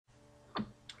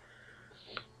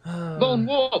Lone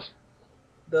Wolf!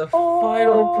 The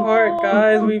final part,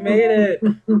 guys. We made it.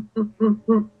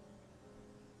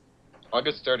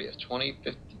 August 30th,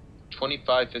 2050,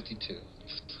 2552.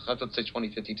 I thought say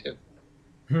 2052.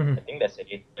 I think that's at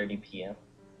 8:30 p.m.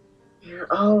 You're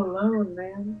all alone,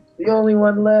 man. The only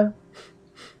one left.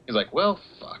 He's like, well,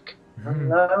 fuck.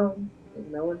 I'm alone. There's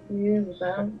no one for you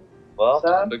without. Well,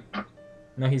 Stop.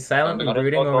 No, he's silently Might as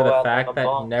brooding well over go the out fact on a that he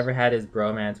boss. never had his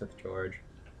bromance with George.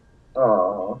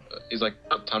 Oh. He's like,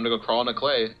 oh, time to go crawl in a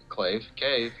cave.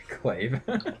 Clave.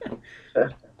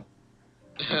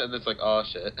 And it's like, oh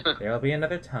shit. There'll be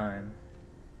another time.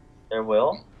 there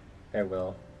will. There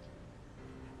will.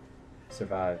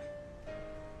 Survive.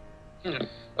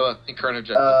 Oh, current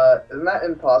objective. Isn't that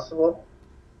impossible?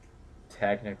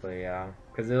 Technically, yeah.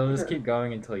 Because it'll just keep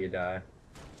going until you die.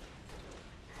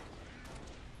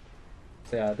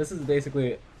 So yeah, this is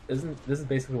basically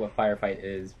what firefight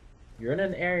is. You're in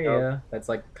an area that's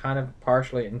like kind of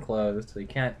partially enclosed, so you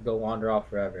can't go wander off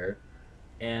forever.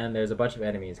 And there's a bunch of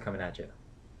enemies coming at you.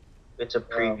 It's a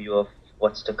preview of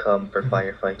what's to come for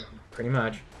Firefight. Pretty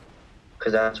much.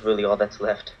 Because that's really all that's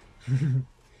left.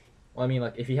 Well, I mean,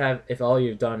 like if all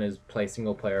you've done is play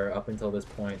single player up until this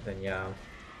point, then yeah,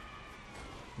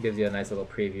 it gives you a nice little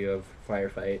preview of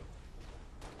Firefight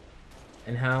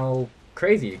and how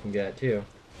crazy you can get too.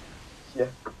 Yeah.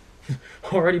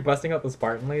 Already busting out the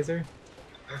Spartan laser.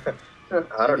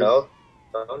 I don't know.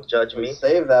 Don't judge me.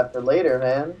 Save that for later,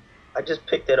 man. I just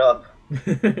picked it up.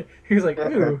 He was like,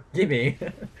 "Ooh, gimme."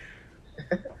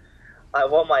 I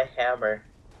want my hammer.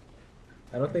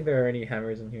 I don't think there are any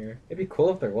hammers in here. It'd be cool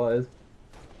if there was.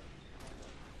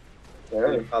 I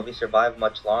would probably survive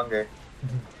much longer.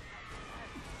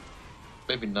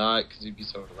 Maybe not, because you'd be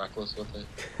so reckless with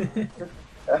it.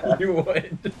 You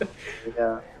would.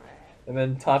 Yeah. And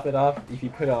then top it off, if you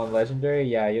put it on legendary,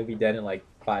 yeah, you'll be dead in like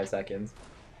 5 seconds.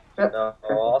 No,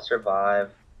 I'll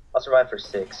survive. I'll survive for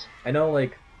 6. I know,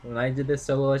 like, when I did this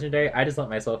solo legendary, I just let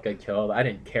myself get killed. I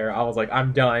didn't care. I was like,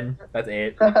 I'm done. That's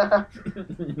it.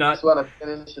 Not. Just want to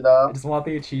finish it off. I just want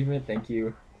the achievement. Thank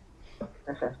you.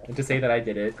 And to say that I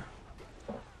did it.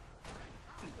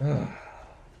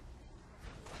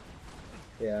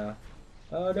 Yeah.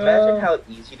 Oh no. Imagine how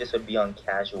easy this would be on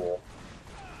casual.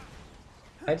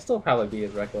 I'd still probably be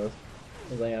as reckless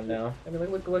as I am now. I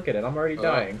mean, like, look at it. I'm already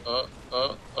dying.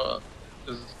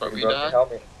 This is where we Broke the die?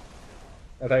 helmet.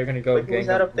 I thought you were gonna go Wait, who's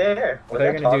that up there? I thought you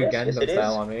were gonna do Yes, Gundam it is.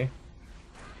 style on me.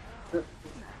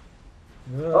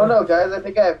 Oh no, guys! I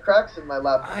think I have cracks in my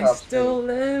laptop. I still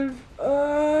live.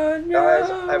 Oh no!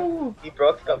 Guys, we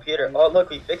broke the computer. Oh look,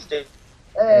 we fixed it.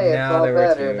 Hey, it's now all there were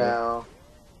better two. now.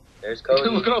 There's Cody.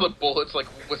 Look at all the bullets like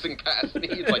whizzing past me.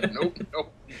 It's like, nope,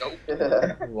 nope,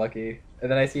 nope. Lucky.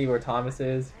 And then I see where Thomas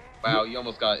is. Wow, you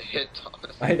almost got hit,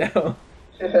 Thomas. I know.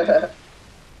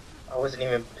 I wasn't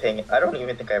even paying. I don't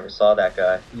even think I ever saw that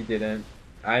guy. You didn't.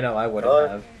 I know I would Oh,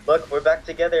 have. look, we're back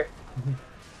together.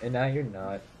 And now you're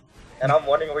not. And I'm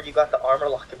wondering where you got the armor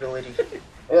lock ability.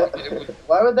 Yeah.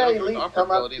 Why would that Yeah, elite armor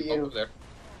come up to abilities you? over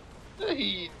there.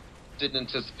 He didn't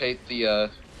anticipate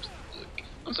the.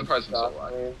 I'm surprised I'm still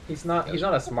alive. He's not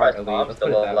a smart elite. I'm Let's put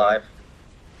it still that way. alive.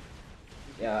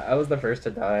 Yeah, I was the first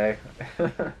to die.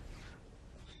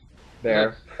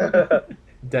 There.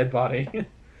 Dead body.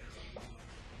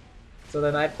 So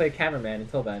then I'd play cameraman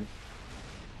until then.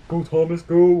 Go Thomas,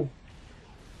 go!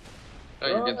 Oh,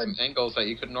 you're getting some angles that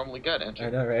you could normally get, I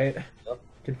Andrew. know, right? Yep.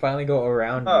 Can finally go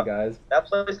around Huh. you guys. That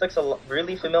place looks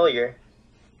really familiar.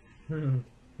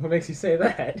 What makes you say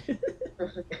that?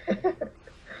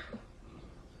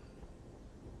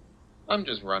 I'm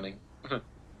just running.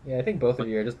 Yeah, I think both of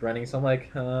you are just running, so I'm like,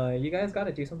 you guys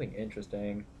gotta do something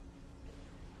interesting.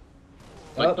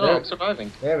 Like, Oh, no, I'm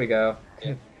surviving. there we go. Yeah.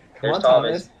 Come There's on,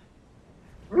 Thomas.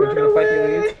 Run Go try to fight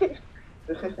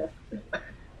the away! elites.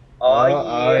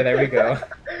 Oh, yeah. There we go.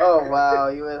 Oh wow,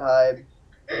 you would hide.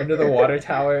 Under the water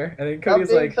tower, and then Stop Cody's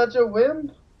being like, such a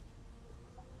wimp.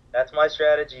 That's my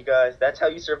strategy, guys. That's how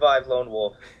you survive, Lone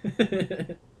Wolf.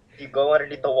 You go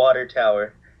underneath the water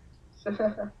tower.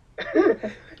 God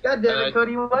damn it,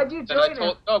 Cody! Why'd you Then I join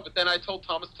told it? but then I told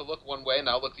Thomas to look one way and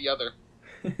I'll look the other.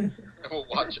 And we'll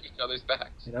watch each other's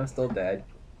backs. and I'm still dead.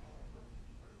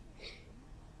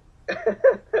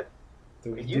 So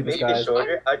we If can you do this, made guys. it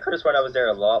shorter, I could have sworn I was there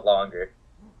a lot longer.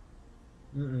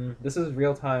 This is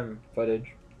real-time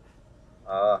footage.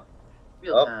 Real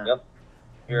Oh, time. yep.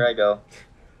 Here I go.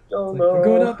 Oh It's like, no. I'm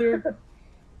going out there.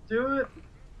 Do it.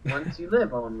 Once you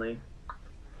live only.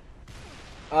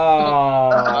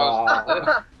 Oh.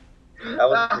 That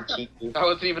was the cheat move. That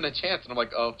wasn't even a chance, and I'm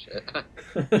like, oh shit.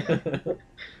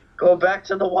 Go back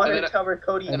to the water And then- tower,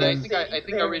 Cody. And And I then-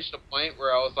 think I reached a point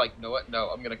where I was like, "No, what? No,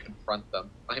 I'm gonna confront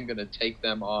them. I'm gonna take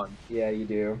them on." Yeah, you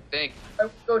do. Think. I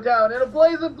will go down in a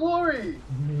blaze of glory.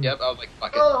 Yep. I was like,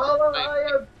 "Fuck it." Oh, hello, I- I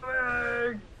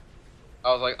am big.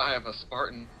 I was like, "I am a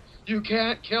Spartan. You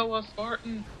can't kill a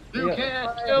Spartan. You Yeah.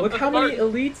 can't kill Look a how many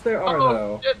Spartan." elites there are, Oh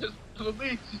though. shit! There's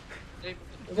elites.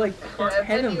 There's like And 10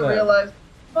 then of you them. realize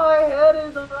my head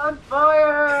is on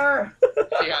fire.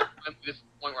 Yeah, I'm at this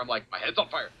point where I'm like, "My head's on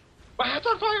fire. My head's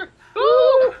on fire."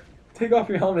 Woo! Take off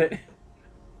your helmet.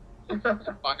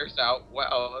 Fire's out.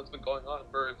 Wow, that's been going on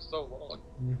for so long.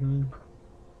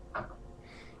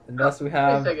 And thus we Wait a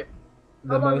have second.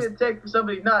 the How long most. did it take for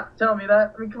somebody not to tell me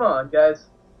that? I mean, come on, guys.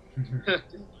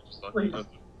 Just thought, Please. I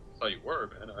thought you were,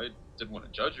 man. I didn't want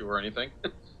to judge you or anything.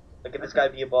 Look at this guy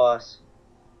be a boss.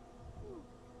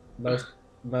 most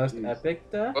Jeez.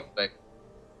 epic death? Whoop, they-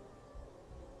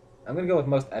 I'm gonna go with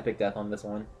most epic death on this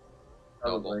one.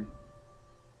 Probably.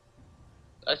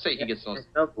 I'd say he gets those.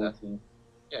 Snowball team.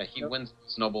 Yeah, he Yep. wins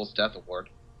Snowball's Death Award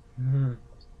Mhm.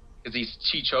 because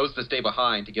he chose to stay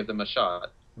behind to give them a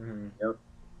shot. Mhm.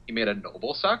 He made a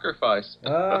noble sacrifice.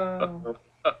 Oh.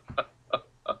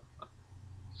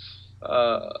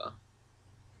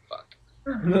 Fuck.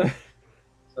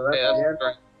 So Hey, that's that's the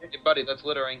littering. Hey, buddy, that's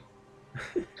littering.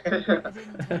 end.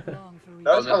 Oh,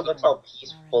 Notice how this it looks all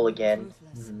peaceful again.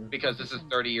 Mhm. Because this is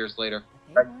 30 years later.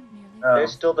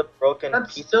 There's still the broken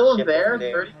That's piece still of ship there over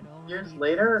there. 30 years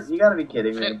later? You gotta be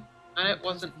kidding me. And it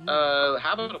wasn't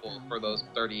habitable for those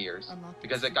 30 years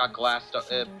because it got glassed up.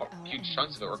 Huge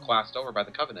chunks of it were glassed over by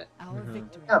the Covenant.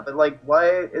 Yeah, but like, why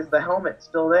is the helmet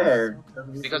still there?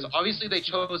 Because obviously they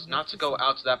chose not to go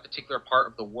out to that particular part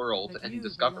of the world and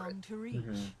discover it.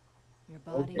 Mhm.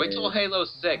 Okay. Wait till Halo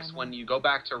 6 when you go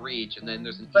back to Reach and then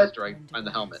there's an But- Easter egg behind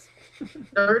the helmet.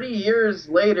 30 years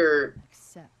later,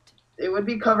 it would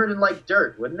be covered in like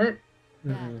dirt, wouldn't it?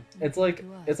 Mhm. It's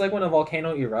like when a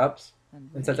volcano erupts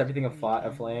and sets everything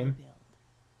aflame.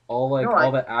 All No,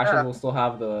 all the ashes yeah. will still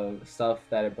have the stuff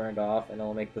that it burned off, and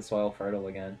it'll make the soil fertile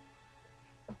again.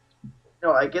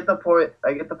 No, I get the point.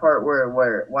 I get the part where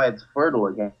why it's fertile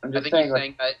again. I'm I just think saying, he's like,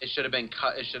 saying that it should have been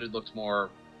cut. It should have looked more.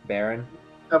 Barren.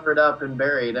 covered up and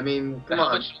buried. I mean, come How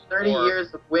on, much 30 more-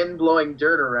 years of wind blowing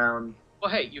dirt around.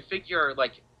 Well, hey, you figure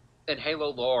like in Halo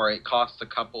lore, it costs a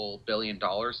couple $1 billion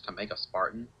to make a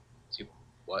Spartan. So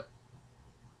what?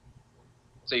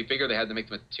 So you figure they had to make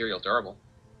the material durable.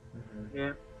 Mhm.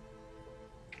 Yeah.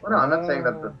 Well, no, I'm not saying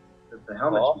that the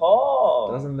helmet.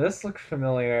 Oh, Doesn't this look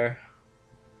familiar?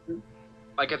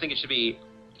 Like I think it should be.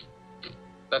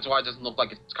 That's why it doesn't look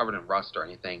like it's covered in rust or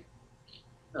anything.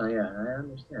 Oh yeah, I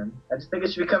understand. I just think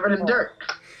it should be covered in dirt.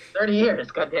 30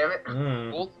 years, god damn it.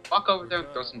 Mm. We'll walk over there and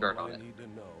throw some dirt on it.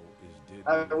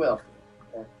 I will.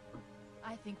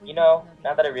 you know,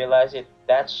 now that I realize it,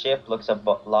 that ship looks a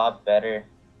lot better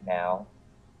now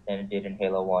than it did in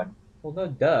Halo 1. Well, no,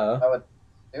 duh. I would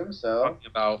assume so. Talking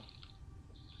about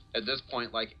at this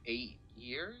point like 8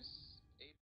 years.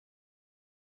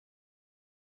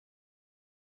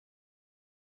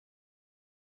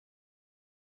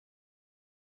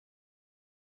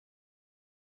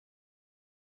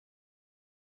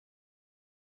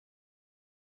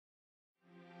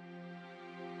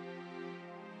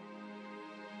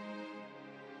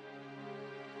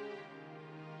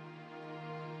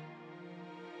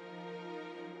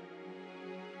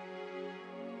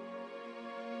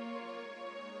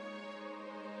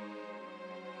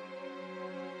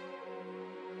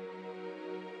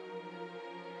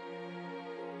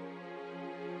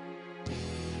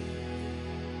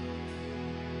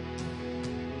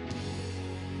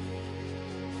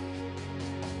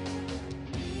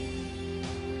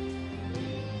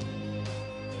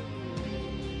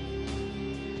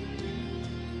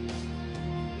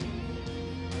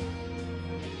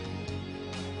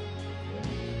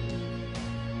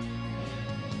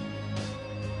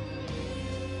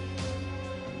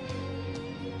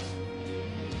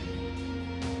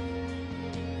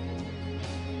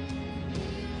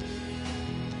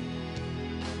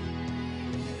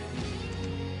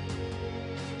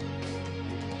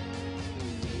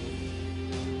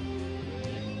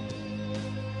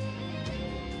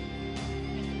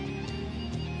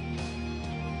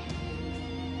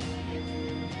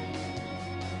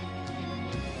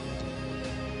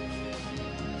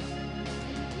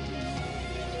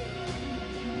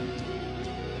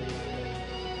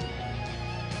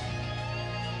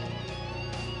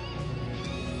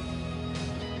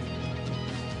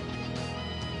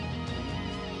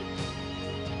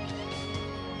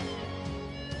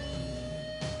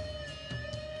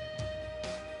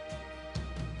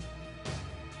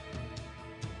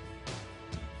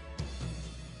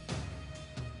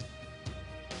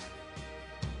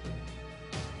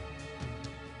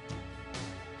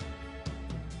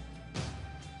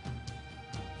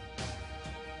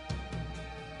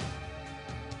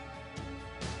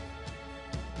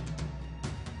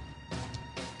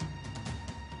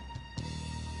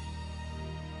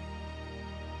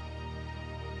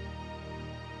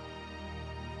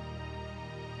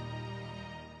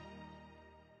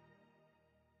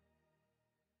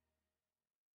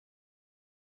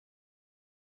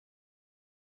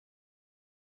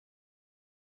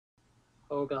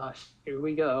 Oh gosh, here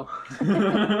we go.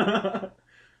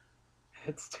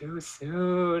 It's too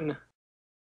soon.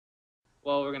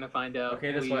 Well, we're gonna find out.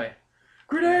 Okay, this way.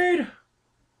 Grenade!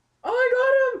 I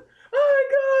got him! I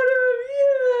got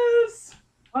him! Yes!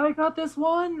 I got this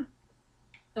one!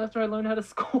 After I learned how to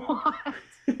squat.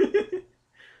 No,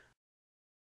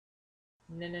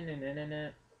 no, no, no, no, no.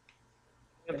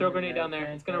 Throw a grenade down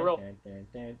there. It's gonna roll.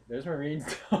 There's Marines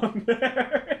down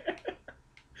there.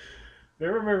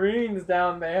 There were Marines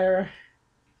down there.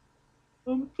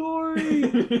 I'm sorry.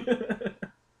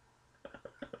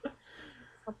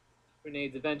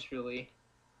 Grenades eventually.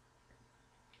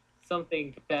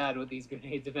 Something bad with these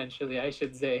grenades eventually, I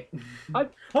should say.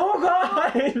 Oh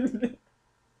god!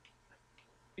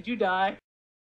 Did you die?